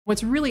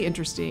What's really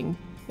interesting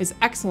is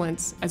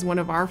excellence as one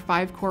of our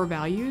 5 core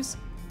values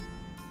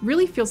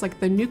really feels like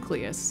the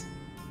nucleus.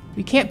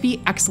 We can't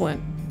be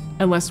excellent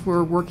unless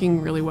we're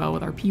working really well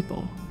with our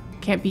people.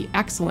 Can't be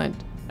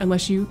excellent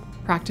unless you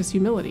practice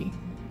humility.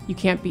 You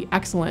can't be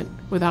excellent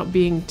without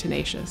being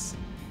tenacious.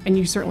 And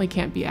you certainly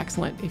can't be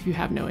excellent if you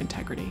have no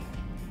integrity.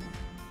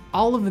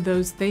 All of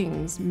those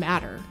things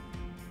matter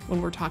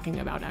when we're talking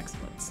about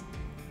excellence.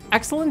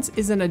 Excellence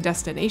isn't a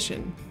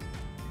destination,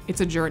 it's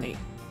a journey.